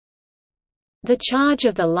The charge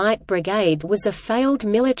of the Light Brigade was a failed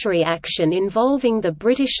military action involving the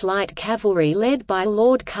British Light Cavalry led by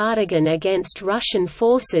Lord Cardigan against Russian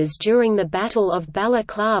forces during the Battle of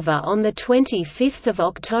Balaclava on 25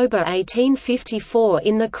 October 1854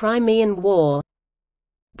 in the Crimean War.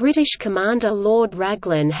 British commander Lord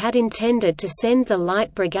Raglan had intended to send the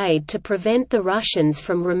Light Brigade to prevent the Russians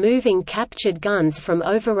from removing captured guns from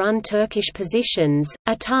overrun Turkish positions,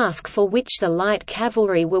 a task for which the light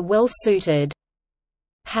cavalry were well suited.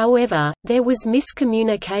 However, there was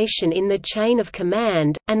miscommunication in the chain of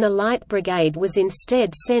command, and the Light Brigade was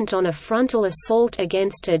instead sent on a frontal assault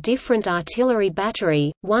against a different artillery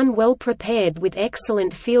battery, one well prepared with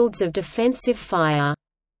excellent fields of defensive fire.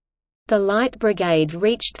 The Light Brigade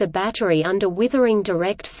reached the battery under withering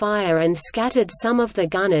direct fire and scattered some of the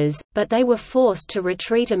gunners, but they were forced to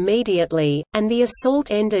retreat immediately, and the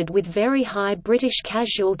assault ended with very high British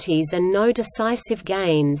casualties and no decisive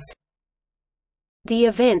gains. The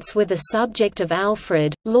events were the subject of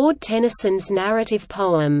Alfred, Lord Tennyson's narrative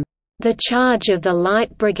poem, "The Charge of the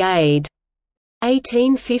Light Brigade",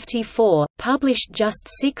 1854, published just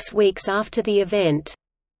 6 weeks after the event.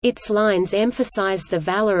 Its lines emphasize the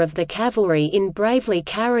valor of the cavalry in bravely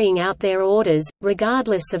carrying out their orders,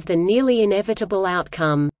 regardless of the nearly inevitable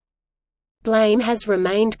outcome. Blame has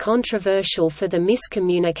remained controversial for the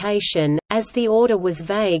miscommunication, as the order was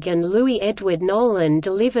vague and Louis Edward Nolan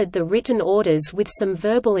delivered the written orders with some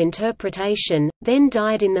verbal interpretation, then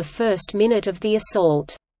died in the first minute of the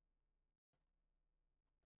assault.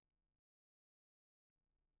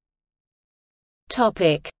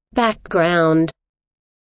 Background.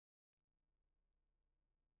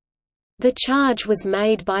 The charge was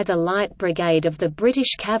made by the Light Brigade of the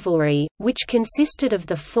British Cavalry, which consisted of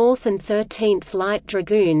the 4th and 13th Light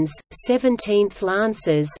Dragoons, 17th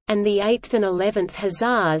Lancers, and the 8th and 11th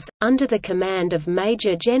Hussars, under the command of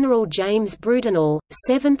Major General James Brudenell,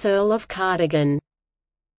 7th Earl of Cardigan.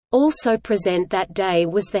 Also present that day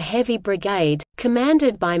was the Heavy Brigade,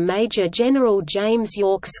 commanded by Major General James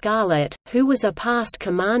Yorke Scarlett, who was a past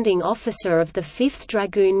commanding officer of the 5th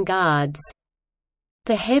Dragoon Guards.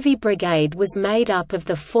 The Heavy Brigade was made up of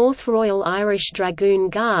the 4th Royal Irish Dragoon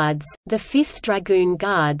Guards, the 5th Dragoon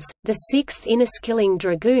Guards, the 6th Inniskilling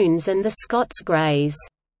Dragoons and the Scots Greys.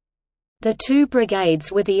 The two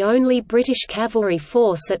brigades were the only British cavalry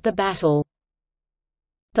force at the battle.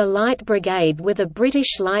 The Light Brigade were the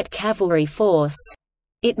British light cavalry force.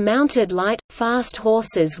 It mounted light, fast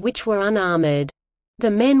horses which were unarmoured. The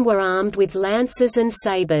men were armed with lances and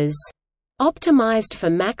sabres. Optimized for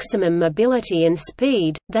maximum mobility and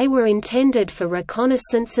speed, they were intended for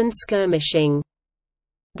reconnaissance and skirmishing.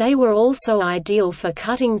 They were also ideal for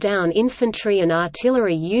cutting down infantry and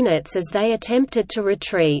artillery units as they attempted to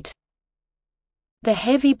retreat. The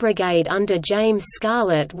Heavy Brigade under James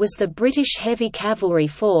Scarlett was the British heavy cavalry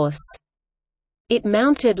force. It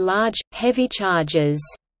mounted large, heavy chargers.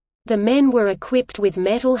 The men were equipped with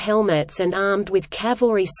metal helmets and armed with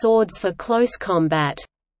cavalry swords for close combat.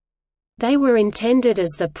 They were intended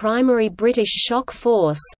as the primary British shock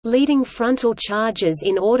force, leading frontal charges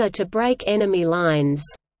in order to break enemy lines.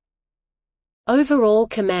 Overall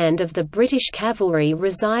command of the British cavalry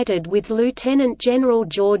resided with Lieutenant General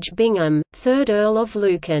George Bingham, 3rd Earl of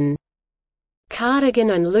Lucan.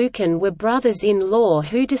 Cardigan and Lucan were brothers-in-law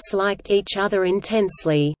who disliked each other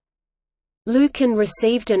intensely. Lucan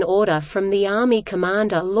received an order from the army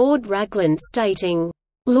commander Lord Raglan stating,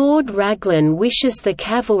 "Lord Raglan wishes the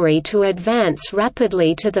cavalry to advance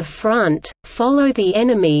rapidly to the front, follow the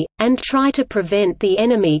enemy, and try to prevent the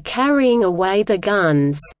enemy carrying away the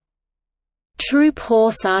guns. Troop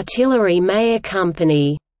horse artillery may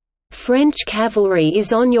accompany. French cavalry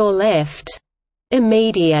is on your left.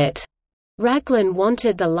 Immediate." Raglan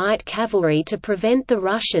wanted the light cavalry to prevent the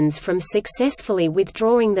Russians from successfully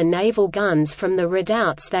withdrawing the naval guns from the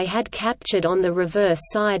redoubts they had captured on the reverse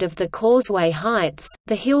side of the Causeway Heights,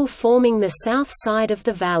 the hill forming the south side of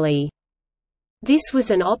the valley. This was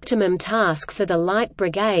an optimum task for the Light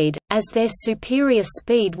Brigade, as their superior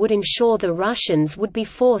speed would ensure the Russians would be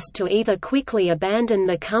forced to either quickly abandon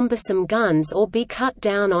the cumbersome guns or be cut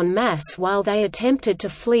down en masse while they attempted to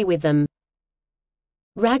flee with them.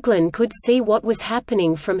 Raglan could see what was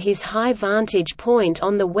happening from his high vantage point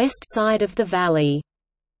on the west side of the valley.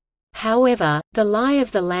 However, the lie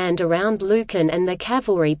of the land around Lucan and the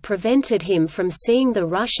cavalry prevented him from seeing the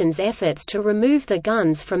Russians' efforts to remove the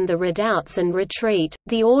guns from the redoubts and retreat.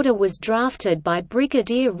 The order was drafted by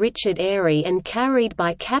Brigadier Richard Airy and carried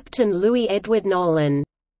by Captain Louis Edward Nolan.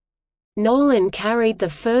 Nolan carried the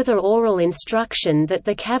further oral instruction that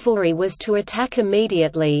the cavalry was to attack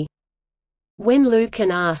immediately. When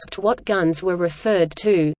Lucan asked what guns were referred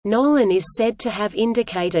to, Nolan is said to have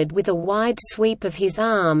indicated with a wide sweep of his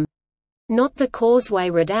arm—not the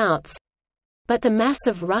causeway redoubts—but the mass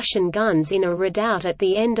of Russian guns in a redoubt at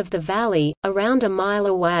the end of the valley, around a mile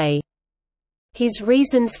away. His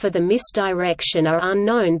reasons for the misdirection are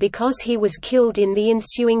unknown because he was killed in the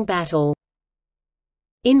ensuing battle.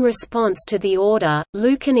 In response to the order,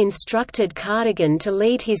 Lucan instructed Cardigan to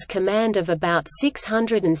lead his command of about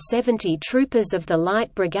 670 troopers of the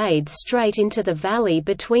Light Brigade straight into the valley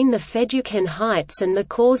between the Feducan Heights and the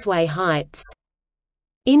Causeway Heights.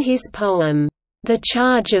 In his poem, "The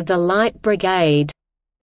Charge of the Light Brigade",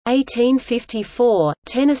 1854,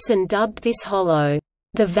 Tennyson dubbed this hollow,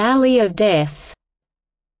 "the Valley of Death".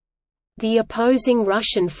 The opposing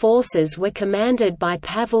Russian forces were commanded by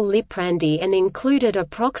Pavel Liprandi and included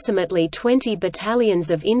approximately 20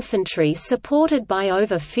 battalions of infantry supported by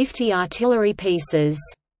over 50 artillery pieces.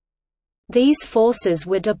 These forces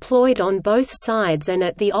were deployed on both sides and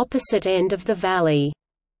at the opposite end of the valley.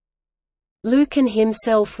 Lucan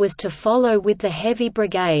himself was to follow with the Heavy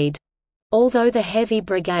Brigade. Although the Heavy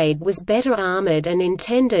Brigade was better armored and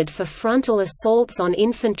intended for frontal assaults on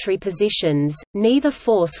infantry positions, neither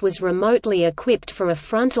force was remotely equipped for a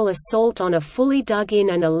frontal assault on a fully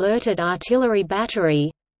dug-in and alerted artillery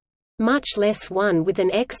battery—much less one with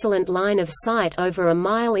an excellent line of sight over a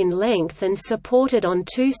mile in length and supported on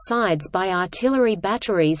two sides by artillery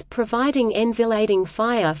batteries providing enfilading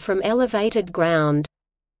fire from elevated ground.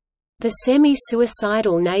 The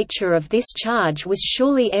semi-suicidal nature of this charge was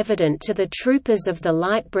surely evident to the troopers of the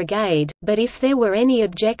Light Brigade, but if there were any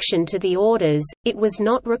objection to the orders, it was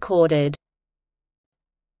not recorded.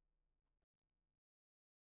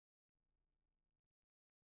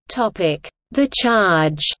 The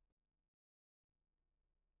charge.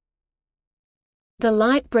 The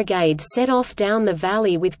Light Brigade set off down the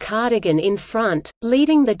valley with Cardigan in front,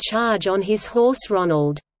 leading the charge on his horse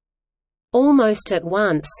Ronald. Almost at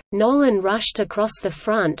once, Nolan rushed across the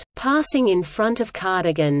front, passing in front of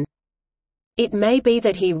Cardigan. It may be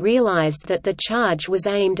that he realized that the charge was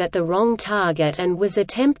aimed at the wrong target and was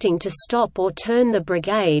attempting to stop or turn the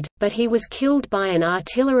brigade, but he was killed by an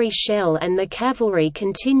artillery shell and the cavalry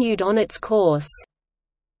continued on its course.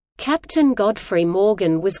 Captain Godfrey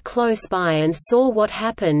Morgan was close by and saw what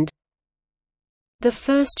happened. The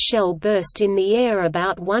first shell burst in the air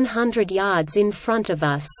about 100 yards in front of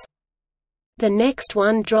us. The next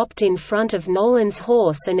one dropped in front of Nolan's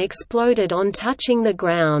horse and exploded on touching the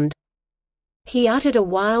ground. He uttered a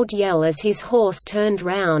wild yell as his horse turned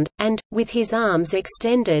round, and, with his arms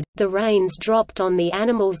extended, the reins dropped on the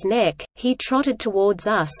animal's neck. He trotted towards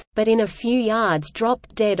us, but in a few yards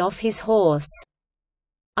dropped dead off his horse.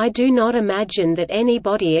 I do not imagine that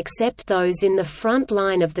anybody except those in the front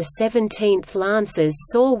line of the 17th Lancers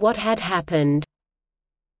saw what had happened.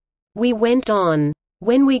 We went on.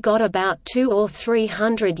 When we got about 200 or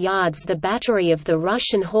 300 yards, the battery of the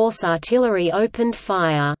Russian horse artillery opened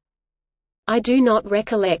fire. I do not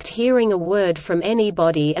recollect hearing a word from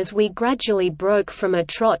anybody as we gradually broke from a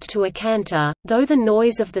trot to a canter, though the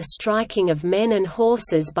noise of the striking of men and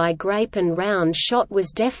horses by grape and round shot was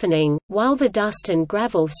deafening, while the dust and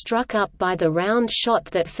gravel struck up by the round shot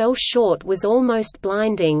that fell short was almost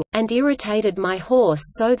blinding, and irritated my horse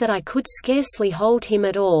so that I could scarcely hold him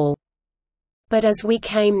at all. But as we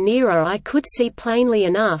came nearer I could see plainly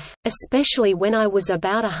enough, especially when I was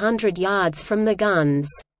about 100 yards from the guns.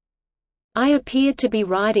 I appeared to be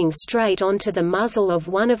riding straight onto the muzzle of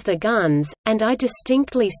one of the guns, and I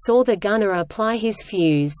distinctly saw the gunner apply his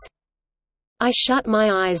fuse. I shut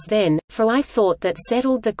my eyes then, for I thought that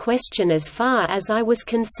settled the question as far as I was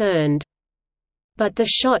concerned. But the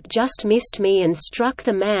shot just missed me and struck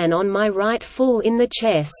the man on my right full in the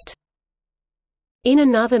chest. In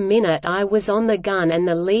another minute I was on the gun and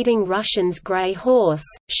the leading Russian's grey horse,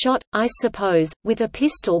 shot, I suppose, with a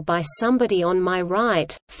pistol by somebody on my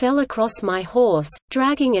right, fell across my horse,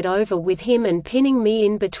 dragging it over with him and pinning me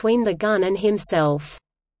in between the gun and himself.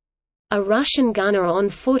 A Russian gunner on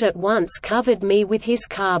foot at once covered me with his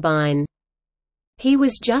carbine. He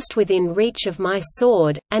was just within reach of my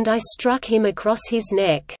sword, and I struck him across his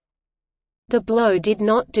neck. The blow did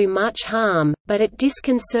not do much harm, but it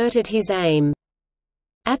disconcerted his aim.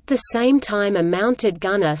 At the same time a mounted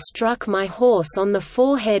gunner struck my horse on the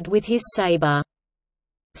forehead with his sabre.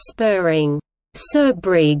 Spurring, "Sir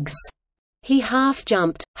Briggs!" he half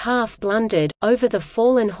jumped, half blundered, over the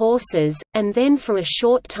fallen horses, and then for a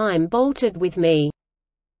short time bolted with me.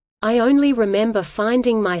 I only remember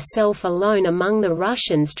finding myself alone among the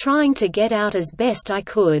Russians trying to get out as best I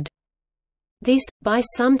could. This, by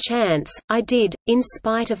some chance, I did, in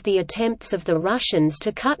spite of the attempts of the Russians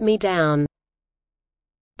to cut me down.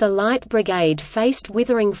 The Light Brigade faced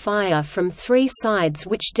withering fire from three sides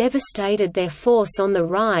which devastated their force on the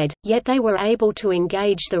right, yet they were able to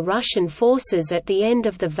engage the Russian forces at the end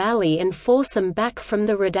of the valley and force them back from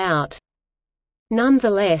the redoubt.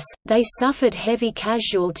 Nonetheless, they suffered heavy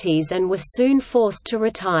casualties and were soon forced to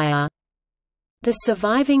retire. The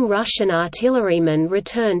surviving Russian artillerymen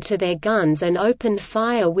returned to their guns and opened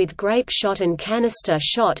fire with grape shot and canister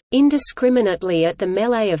shot, indiscriminately at the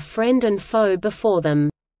melee of friend and foe before them.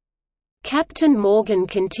 Captain Morgan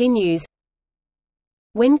continues,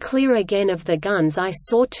 "When clear again of the guns I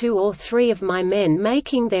saw 2 or 3 of my men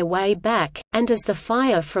making their way back, and as the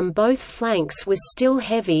fire from both flanks was still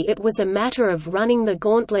heavy it was a matter of running the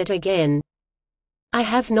gauntlet again. I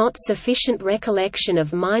have not sufficient recollection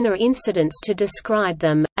of minor incidents to describe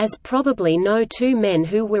them, as probably no 2 men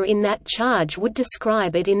who were in that charge would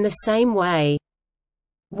describe it in the same way.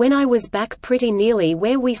 When I was back pretty nearly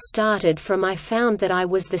where we started from I found that I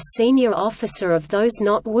was the senior officer of those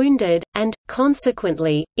not wounded, and,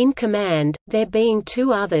 consequently, in command, there being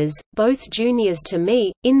 2 others, both juniors to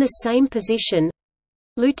me, in the same position,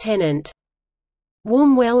 Lieutenant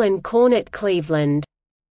Wombwell and Cornet Cleveland.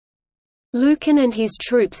 Lucan and his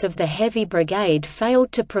troops of the Heavy Brigade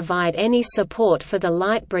failed to provide any support for the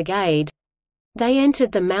Light Brigade. They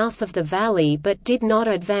entered the mouth of the valley but did not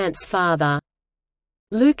advance farther.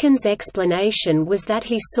 Lucan's explanation was that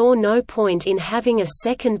he saw no point in having a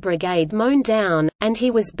second brigade mown down, and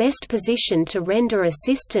he was best positioned to render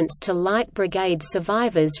assistance to Light Brigade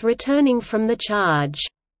survivors returning from the charge.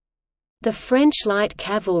 The French light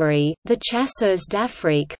cavalry, the Chasseurs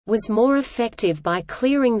d'Afrique, was more effective by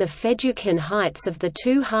clearing the Feducan heights of the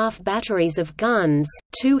 2 half batteries of guns,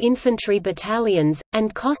 2 infantry battalions,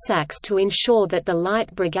 and Cossacks to ensure that the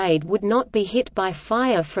Light Brigade would not be hit by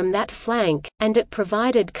fire from that flank, and it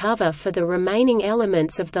provided cover for the remaining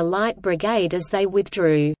elements of the Light Brigade as they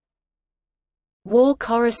withdrew. War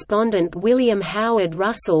correspondent William Howard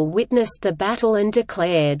Russell witnessed the battle and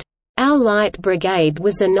declared, "Our Light Brigade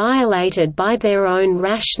was annihilated by their own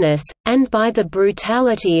rashness, and by the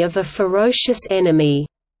brutality of a ferocious enemy."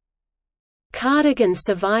 Cardigan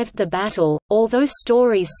survived the battle, although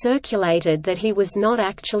stories circulated that he was not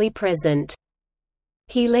actually present.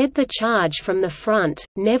 He led the charge from the front,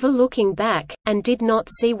 never looking back, and did not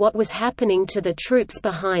see what was happening to the troops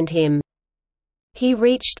behind him. He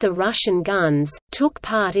reached the Russian guns, took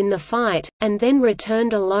part in the fight, and then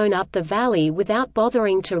returned alone up the valley without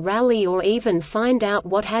bothering to rally or even find out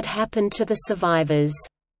what had happened to the survivors.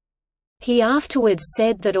 He afterwards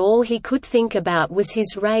said that all he could think about was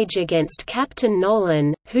his rage against Captain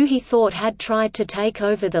Nolan, who he thought had tried to take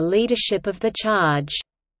over the leadership of the charge.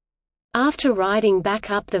 After riding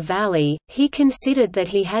back up the valley, he considered that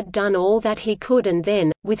he had done all that he could and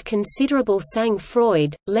then, with considerable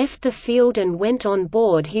sang-froid, left the field and went on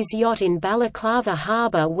board his yacht in Balaclava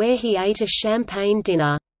harbour where he ate a champagne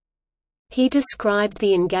dinner. He described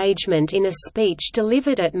the engagement in a speech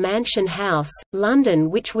delivered at Mansion House,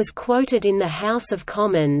 London, which was quoted in the House of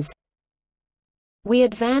Commons. "We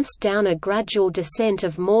advanced down a gradual descent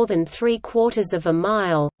of more than 3/4 of a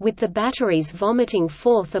mile, with the batteries vomiting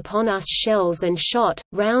forth upon us shells and shot,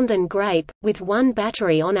 round and grape, with 1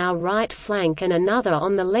 battery on our right flank and another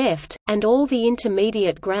on the left, and all the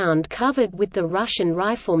intermediate ground covered with the Russian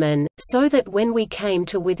riflemen, so that when we came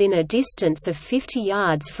to within a distance of 50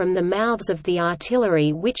 yards from the mouths of the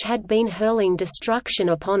artillery which had been hurling destruction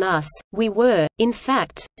upon us, we were, in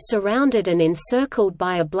fact, surrounded and encircled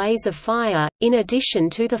by a blaze of fire, in addition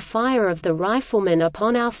to the fire of the riflemen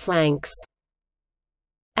upon our flanks.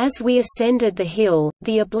 As we ascended the hill,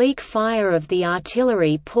 the oblique fire of the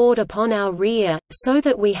artillery poured upon our rear, so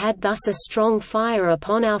that we had thus a strong fire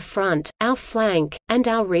upon our front, our flank, and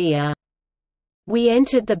our rear. We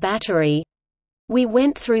entered the battery. We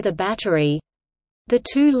went through the battery. The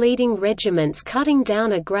 2 leading regiments cutting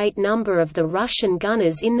down a great number of the Russian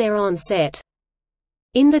gunners in their onset.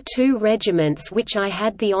 In the 2 regiments which I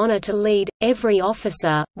had the honor to lead, every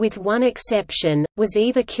officer, with one exception, was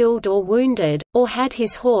either killed or wounded, or had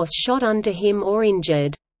his horse shot under him or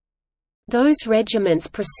injured. Those regiments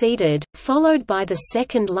proceeded, followed by the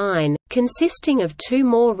second line, consisting of 2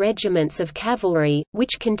 more regiments of cavalry,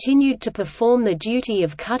 which continued to perform the duty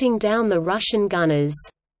of cutting down the Russian gunners.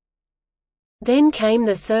 Then came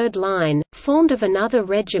the third line, formed of another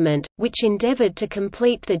regiment, which endeavored to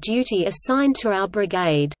complete the duty assigned to our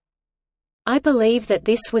brigade. I believe that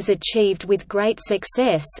this was achieved with great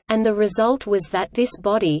success, and the result was that this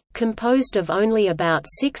body, composed of only about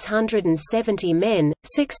 670 men,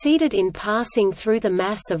 succeeded in passing through the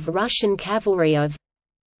mass of Russian cavalry of,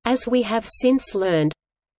 as we have since learned,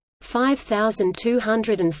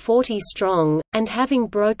 5,240 strong, and having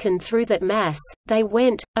broken through that mass, they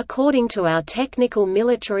went, according to our technical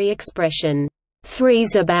military expression,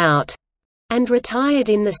 threes about, and retired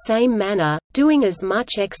in the same manner, doing as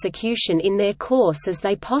much execution in their course as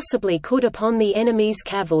they possibly could upon the enemy's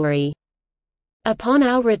cavalry. Upon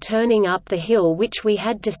our returning up the hill which we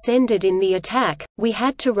had descended in the attack, we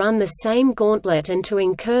had to run the same gauntlet and to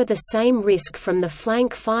incur the same risk from the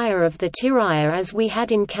flank fire of the tirailleur as we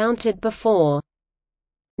had encountered before.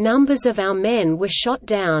 Numbers of our men were shot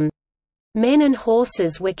down. Men and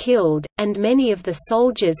horses were killed, and many of the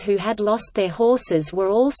soldiers who had lost their horses were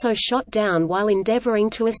also shot down while endeavoring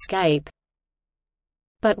to escape.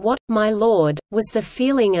 But what, my lord, was the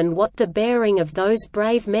feeling and what the bearing of those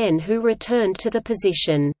brave men who returned to the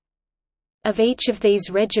position? Of each of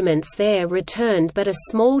these regiments there returned but a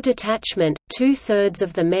small detachment, 2/3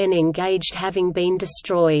 of the men engaged having been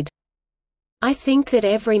destroyed. I think that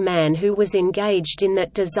every man who was engaged in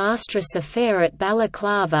that disastrous affair at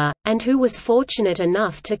Balaclava, and who was fortunate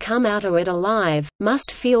enough to come out of it alive,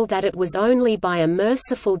 must feel that it was only by a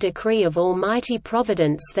merciful decree of Almighty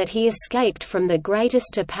Providence that he escaped from the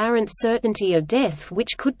greatest apparent certainty of death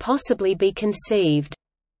which could possibly be conceived.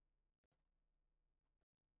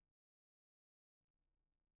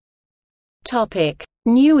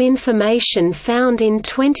 New information found in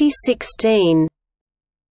 2016.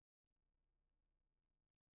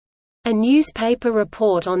 A newspaper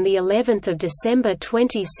report on the 11th of December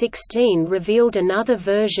 2016 revealed another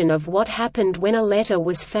version of what happened when a letter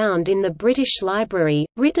was found in the British Library,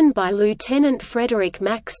 written by Lieutenant Frederick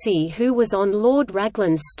Maxey, who was on Lord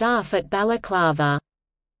Raglan's staff at Balaclava.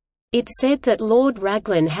 It said that Lord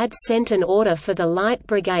Raglan had sent an order for the Light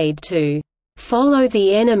Brigade to "follow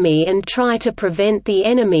the enemy and try to prevent the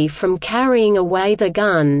enemy from carrying away the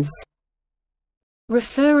guns,"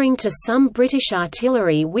 referring to some British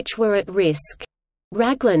artillery which were at risk.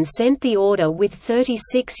 Raglan sent the order with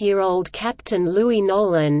 36-year-old Captain Louis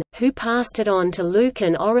Nolan, who passed it on to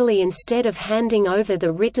Lucan orally instead of handing over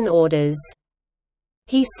the written orders.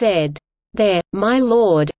 He said, "There, my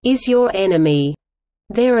lord, is your enemy.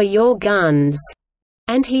 There are your guns,"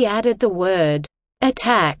 and he added the word,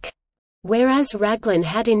 "attack," whereas Raglan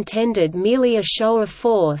had intended merely a show of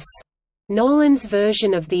force. Nolan's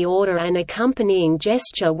version of the order and accompanying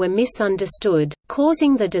gesture were misunderstood,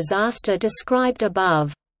 causing the disaster described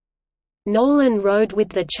above. Nolan rode with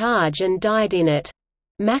the charge and died in it.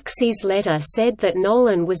 Maxey's letter said that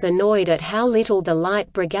Nolan was annoyed at how little the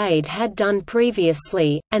Light Brigade had done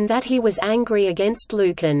previously, and that he was angry against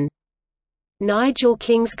Lucan. Nigel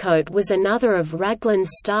Kingscote was another of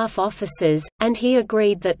Raglan's staff officers, and he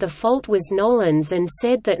agreed that the fault was Nolan's and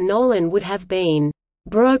said that Nolan would have been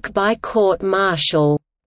broke by court-martial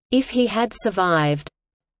if he had survived.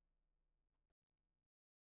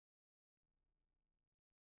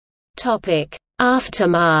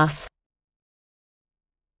 Aftermath.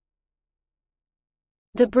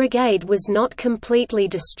 The brigade was not completely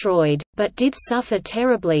destroyed, but did suffer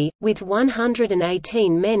terribly, with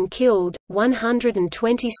 118 men killed,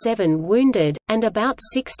 127 wounded, and about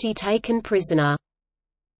 60 taken prisoner.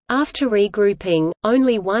 After regrouping,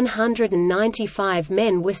 only 195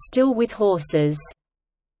 men were still with horses.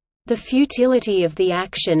 The futility of the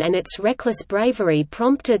action and its reckless bravery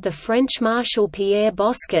prompted the French Marshal Pierre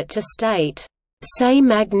Bosquet to state, "C'est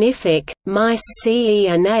magnifique, mais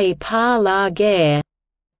ce n'est pas la guerre."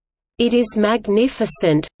 It is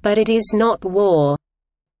magnificent, but it is not war.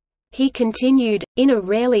 He continued, in a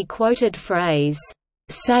rarely quoted phrase,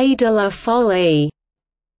 "C'est de la folie."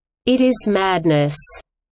 It is madness.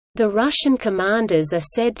 The Russian commanders are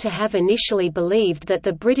said to have initially believed that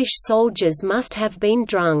the British soldiers must have been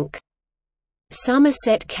drunk.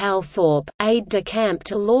 Somerset Calthorpe, aide-de-camp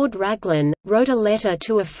to Lord Raglan, wrote a letter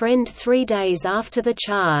to a friend 3 days after the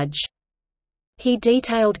charge. He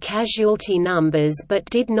detailed casualty numbers but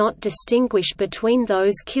did not distinguish between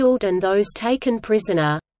those killed and those taken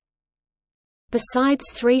prisoner. Besides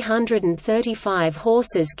 335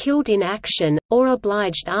 horses killed in action, or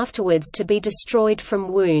obliged afterwards to be destroyed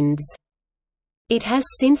from wounds. It has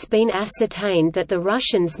since been ascertained that the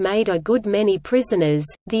Russians made a good many prisoners,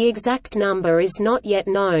 the exact number is not yet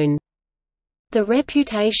known. The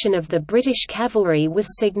reputation of the British cavalry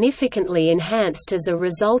was significantly enhanced as a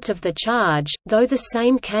result of the charge, though the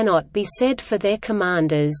same cannot be said for their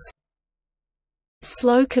commanders.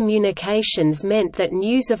 Slow communications meant that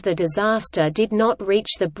news of the disaster did not reach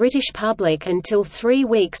the British public until 3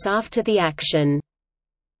 weeks after the action.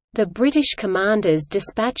 The British commanders'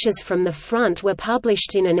 dispatches from the front were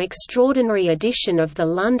published in an extraordinary edition of the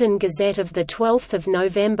London Gazette of 12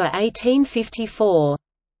 November 1854.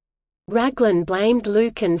 Raglan blamed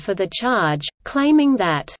Lucan for the charge, claiming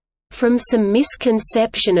that from some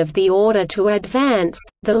misconception of the order to advance,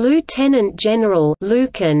 the Lieutenant General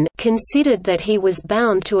Lucan considered that he was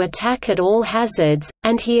bound to attack at all hazards,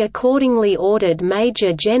 and he accordingly ordered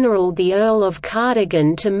Major General the Earl of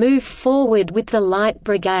Cardigan to move forward with the Light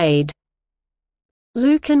Brigade.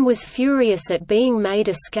 Lucan was furious at being made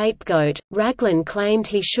a scapegoat. Raglan claimed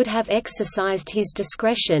he should have exercised his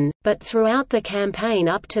discretion, but throughout the campaign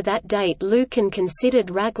up to that date Lucan considered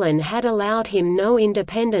Raglan had allowed him no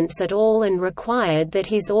independence at all and required that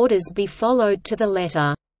his orders be followed to the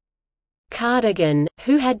letter. Cardigan,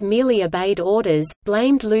 who had merely obeyed orders,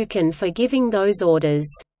 blamed Lucan for giving those orders.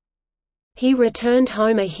 He returned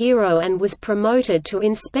home a hero and was promoted to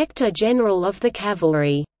Inspector General of the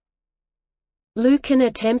Cavalry. Lucan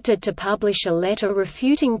attempted to publish a letter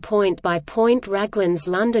refuting point by point Raglan's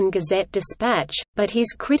London Gazette dispatch, but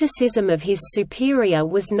his criticism of his superior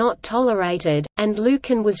was not tolerated, and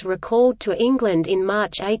Lucan was recalled to England in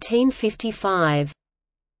March 1855.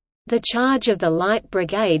 The charge of the Light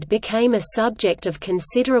Brigade became a subject of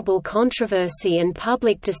considerable controversy and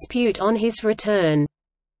public dispute on his return.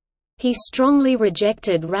 He strongly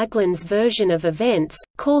rejected Raglan's version of events,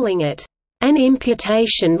 calling it an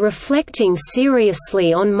imputation reflecting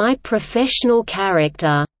seriously on my professional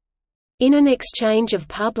character. In an exchange of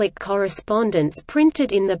public correspondence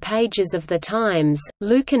printed in the pages of the Times,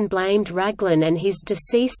 Lucan blamed Raglan and his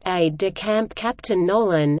deceased aide-de-camp Captain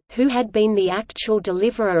Nolan, who had been the actual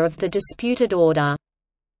deliverer of the disputed order.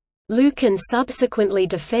 Lucan subsequently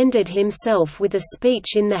defended himself with a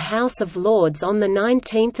speech in the House of Lords on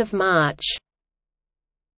 19 March.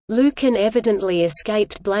 Lucan evidently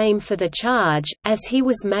escaped blame for the charge, as he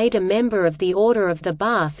was made a member of the Order of the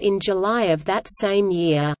Bath in July of that same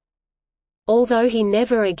year. Although he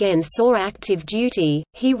never again saw active duty,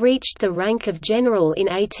 he reached the rank of general in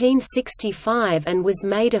 1865 and was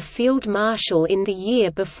made a field marshal in the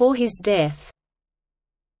year before his death.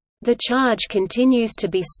 The charge continues to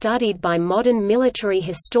be studied by modern military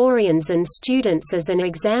historians and students as an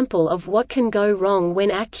example of what can go wrong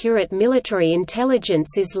when accurate military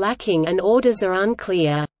intelligence is lacking and orders are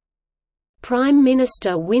unclear. Prime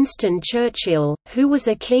Minister Winston Churchill, who was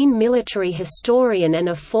a keen military historian and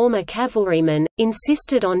a former cavalryman,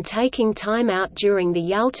 insisted on taking time out during the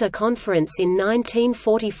Yalta Conference in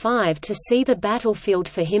 1945 to see the battlefield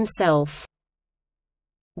for himself.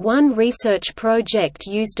 One research project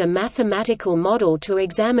used a mathematical model to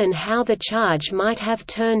examine how the charge might have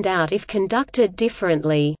turned out if conducted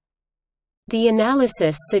differently. The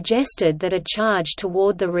analysis suggested that a charge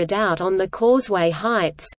toward the redoubt on the Causeway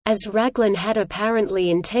Heights, as Raglan had apparently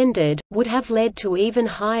intended, would have led to even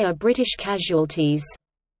higher British casualties.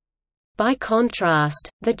 By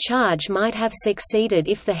contrast, the charge might have succeeded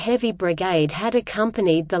if the Heavy Brigade had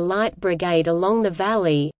accompanied the Light Brigade along the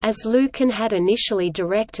valley, as Lucan had initially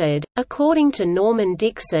directed. According to Norman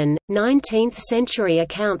Dixon, 19th-century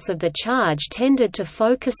accounts of the charge tended to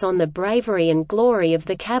focus on the bravery and glory of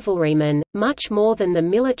the cavalrymen, much more than the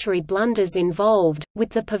military blunders involved, with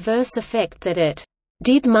the perverse effect that it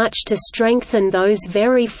did much to strengthen those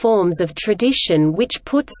very forms of tradition which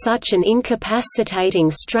put such an incapacitating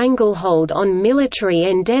stranglehold on military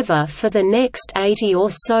endeavor for the next 80 or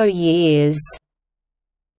so years.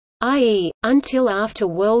 I.e., until after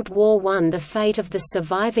World War I the fate of the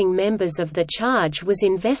surviving members of the charge was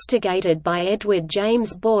investigated by Edward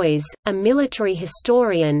James Boys, a military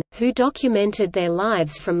historian, who documented their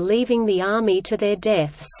lives from leaving the army to their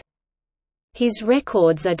deaths. His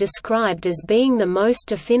records are described as being the most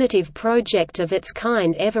definitive project of its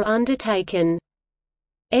kind ever undertaken.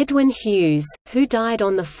 Edwin Hughes, who died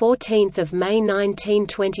on 14 May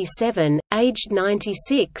 1927, aged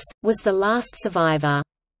 96, was the last survivor.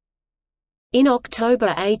 In October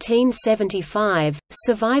 1875,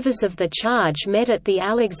 survivors of the charge met at the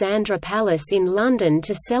Alexandra Palace in London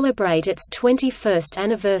to celebrate its 21st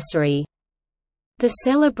anniversary. The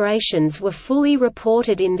celebrations were fully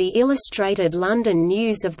reported in the Illustrated London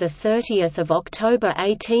News of 30 October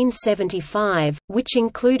 1875, which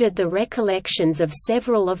included the recollections of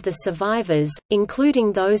several of the survivors,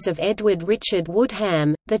 including those of Edward Richard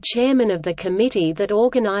Woodham, the chairman of the committee that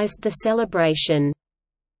organised the celebration.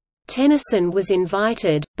 Tennyson was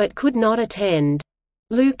invited, but could not attend.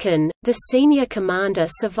 Lucan, the senior commander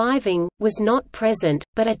surviving, was not present,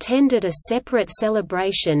 but attended a separate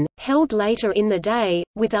celebration, held later in the day,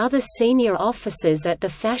 with other senior officers at the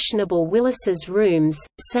fashionable Willis's Rooms,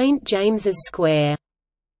 St James's Square.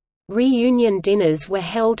 Reunion dinners were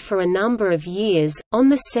held for a number of years. On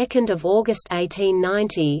 2 August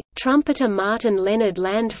 1890, trumpeter Martin Leonard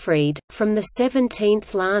Landfried, from the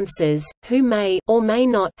 17th Lancers, who may, or may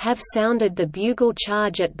not, have sounded the bugle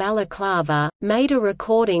charge at Balaclava, made a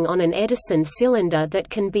recording on an Edison cylinder that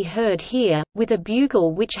can be heard here, with a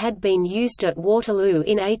bugle which had been used at Waterloo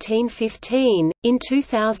in 1815. In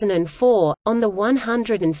 2004, on the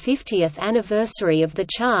 150th anniversary of the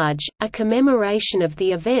charge, a commemoration of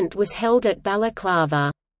the event was held at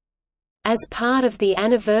Balaclava. As part of the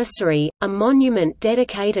anniversary, a monument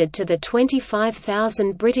dedicated to the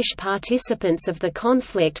 25,000 British participants of the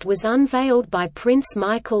conflict was unveiled by Prince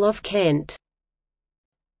Michael of Kent.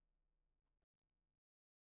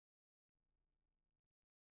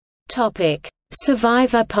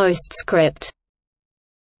 Survivor postscript.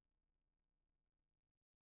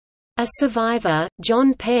 A survivor,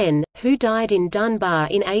 John Penn, who died in Dunbar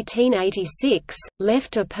in 1886,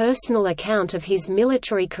 left a personal account of his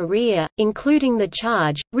military career, including the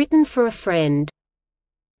charge, written for a friend.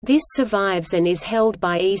 This survives and is held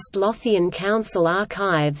by East Lothian Council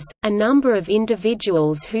Archives. A number of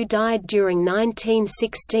individuals who died during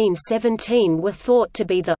 1916–17 were thought to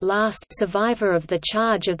be the last survivor of the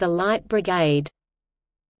charge of the Light Brigade.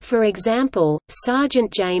 For example,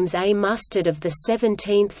 Sergeant James A. Mustard of the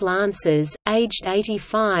 17th Lancers, aged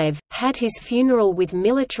 85, had his funeral with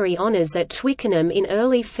military honours at Twickenham in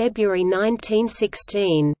early February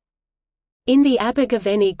 1916. In the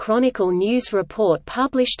Abergavenny Chronicle news report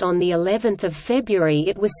published on the 11th of February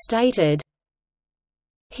it was stated,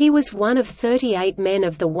 "He was one of 38 men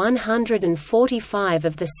of the 145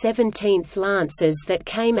 of the 17th Lancers that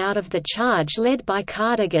came out of the charge led by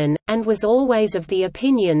Cardigan, and was always of the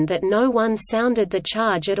opinion that no one sounded the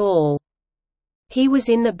charge at all. He was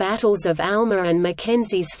in the battles of Alma and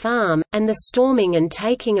Mackenzie's Farm, and the storming and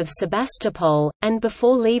taking of Sebastopol, and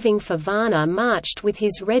before leaving for Varna marched with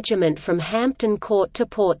his regiment from Hampton Court to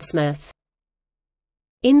Portsmouth."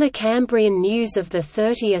 In the Cambrian News of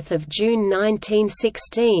 30 June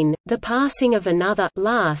 1916, the passing of another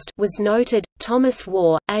last was noted, Thomas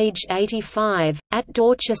Waugh, aged 85, at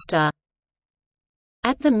Dorchester.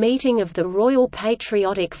 At the meeting of the Royal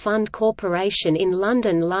Patriotic Fund Corporation in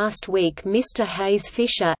London last week, Mr Hayes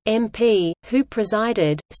Fisher, MP, who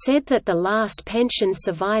presided, said that the last pension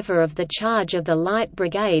survivor of the charge of the Light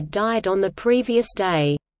Brigade died on the previous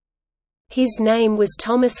day. His name was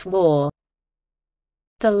Thomas Waugh.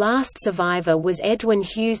 The last survivor was Edwin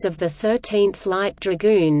Hughes of the 13th Light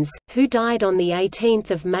Dragoons, who died on 18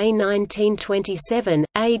 May 1927,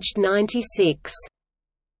 aged 96.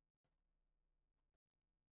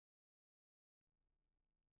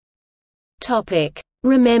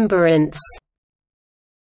 Remembrance.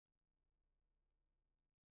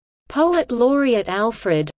 Poet laureate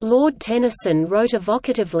Alfred, Lord Tennyson wrote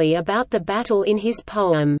evocatively about the battle in his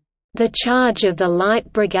poem, "The Charge of the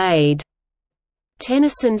Light Brigade."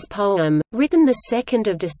 Tennyson's poem, written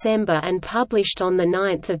 2 December and published on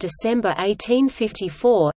 9 December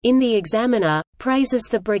 1854, in the Examiner, praises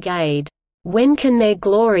the brigade, "When can their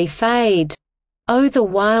glory fade? Oh, the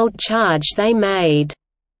wild charge they made!"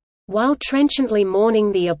 while trenchantly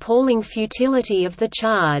mourning the appalling futility of the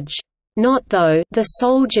charge. Not though the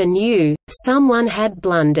soldier knew, someone had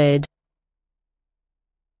blundered,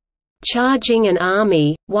 charging an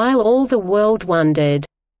army, while all the world wondered.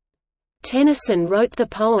 Tennyson wrote the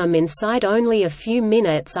poem inside only a few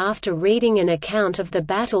minutes after reading an account of the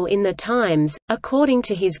battle in the Times, according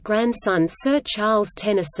to his grandson Sir Charles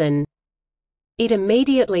Tennyson. It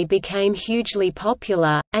immediately became hugely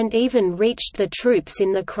popular, and even reached the troops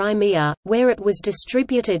in the Crimea, where it was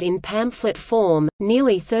distributed in pamphlet form.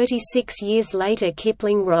 Nearly 36 years later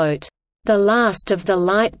Kipling wrote, "The Last of the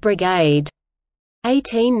Light Brigade",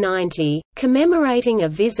 1890, commemorating a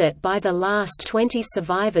visit by the last 20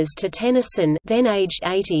 survivors to Tennyson, then aged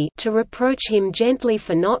 80, to reproach him gently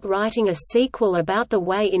for not writing a sequel about the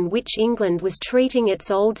way in which England was treating its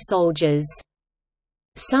old soldiers.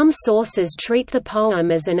 Some sources treat the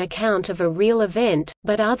poem as an account of a real event,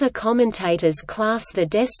 but other commentators class the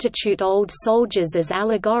destitute old soldiers as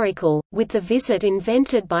allegorical, with the visit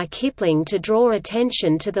invented by Kipling to draw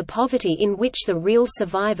attention to the poverty in which the real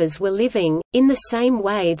survivors were living, in the same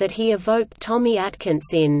way that he evoked Tommy Atkins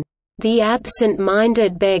in "The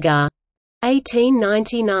Absent-Minded Beggar",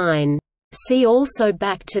 1899. See also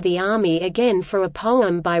Back to the Army Again for a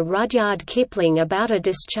poem by Rudyard Kipling about a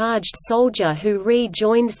discharged soldier who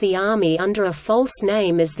rejoins the army under a false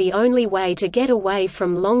name as the only way to get away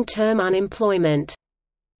from long-term unemployment.